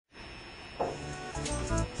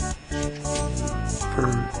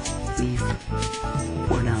or leave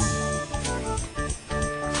for now.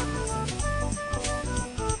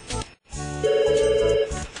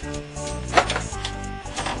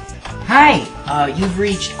 Hi, you've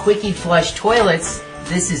reached Quickie Flush Toilets.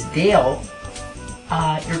 This is Dale.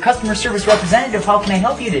 Your customer service representative. How can I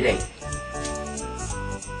help you today?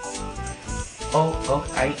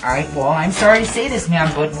 Well, I'm sorry to say this,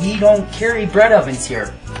 ma'am, but we don't carry bread ovens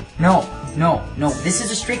here. No. This is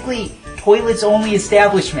a strictly toilets-only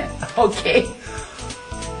establishment. Okay.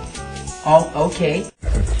 Oh, okay.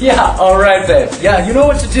 Yeah, alright, babe. Yeah, you know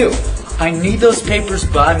what to do. I need those papers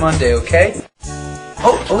by Monday, okay?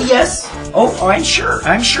 Oh, yes. I'm sure,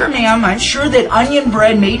 ma'am. I'm sure that onion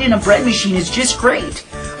bread made in a bread machine is just great.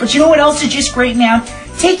 But you know what else is just great, ma'am?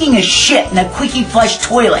 Taking a shit in a Quickie Flush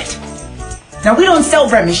toilet. Now, we don't sell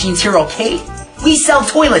bread machines here, okay? We sell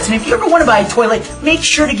toilets, and if you ever want to buy a toilet, make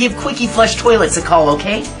sure to give Quickie Flush Toilets a call,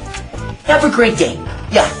 okay? Have a great day.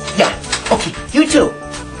 Yeah. Okay, you too.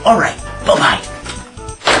 All right, bye-bye.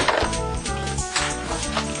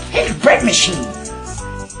 Hey, bread machine.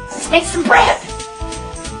 Let's make some bread.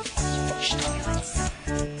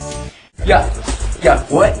 Yeah,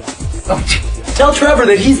 what? Oh, tell Trevor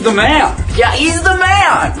that he's the man. Yeah, he's the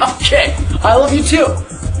man. Okay, I love you too.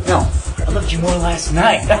 No, I loved you more last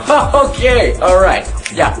night. okay, alright.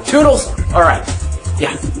 Yeah, toodles. Alright.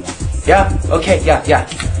 Yeah, okay, yeah.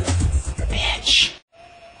 Bitch.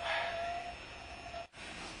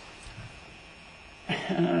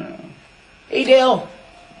 Hey, Dale.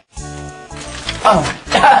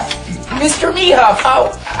 Mr. Meehuff,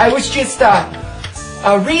 I was just,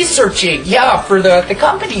 researching, for the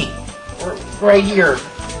company. Right here.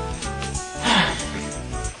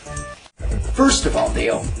 First of all,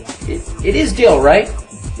 Dale, it is Dale, right?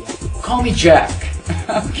 Call me Jack.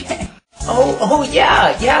 Okay. Oh,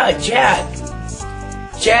 yeah, Jack.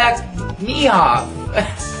 Jack Meehuff.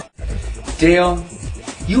 Dale,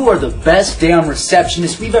 you are the best damn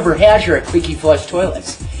receptionist we've ever had here at Quickie Flush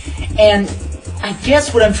Toilets. And I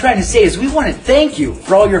guess what I'm trying to say is we want to thank you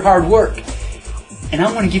for all your hard work. And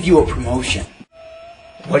I want to give you a promotion.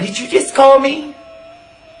 What did you just call me?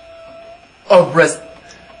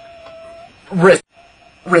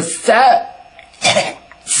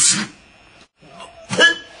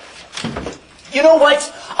 You know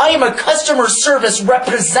what? I am a customer service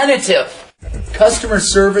representative. Customer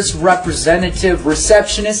service representative,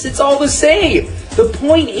 receptionist, it's all the same. The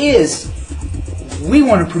point is, we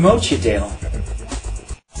want to promote you, Dale.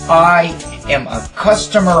 I am a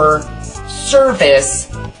customer service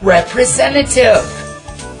representative.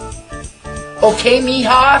 Okay,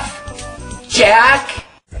 Meehuff? Jack?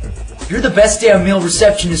 You're the best damn male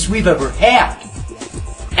receptionist we've ever had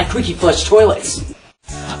at Quickie Flush Toilets.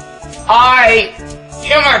 I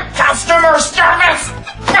am a customer service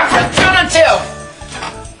representative.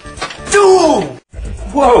 Dude!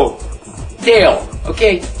 Whoa, Dale.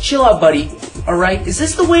 Okay, chill out, buddy. All right, is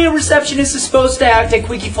this the way a receptionist is supposed to act at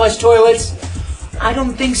Quickie Flush Toilets? I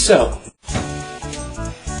don't think so.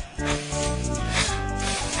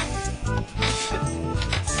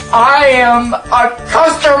 I am a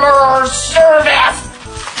customer service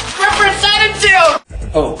representative!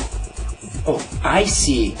 Oh, I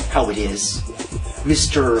see how it is,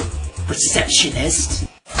 Mr. Receptionist.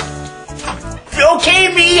 Okay,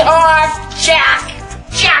 Meehuff! Jack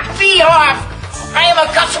Meehuff! I am a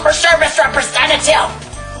customer service representative!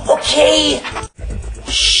 Okay?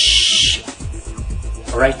 Shh!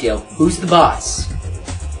 Alright, Dale, who's the boss?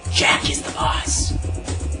 Jack is the boss.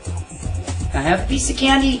 Now have a piece of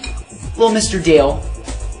candy, little Mr. Dale,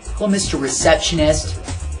 little Mr. Receptionist.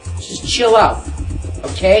 Just chill out,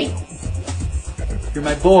 okay? You're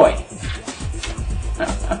my boy.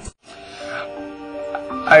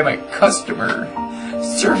 I'm a customer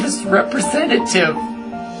service representative.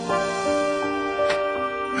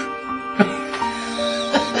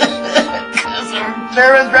 Customer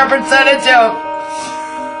service representative.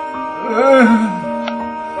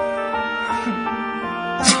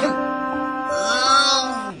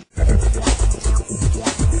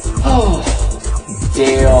 Oh,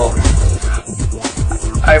 Dale.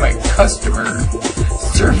 I'm a customer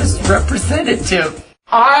service representative.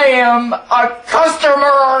 I am a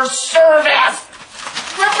customer service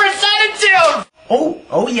representative.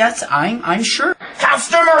 Oh yes, I'm sure.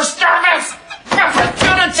 Customer service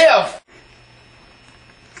representative.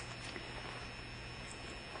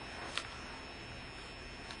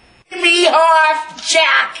 Meehuff,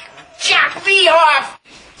 Jack Meehuff.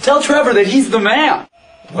 Tell Trevor that he's the man.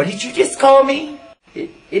 What did you just call me?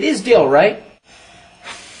 It is Dale, right?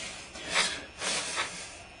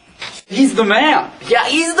 He's the man. Yeah,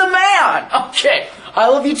 he's the man. Okay, I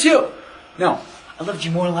love you too. No, I loved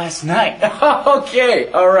you more last night.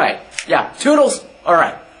 Okay, all right. Yeah, toodles. All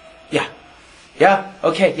right. Yeah. Yeah,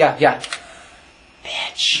 okay, yeah.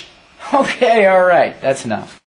 Bitch. Okay, all right. That's enough.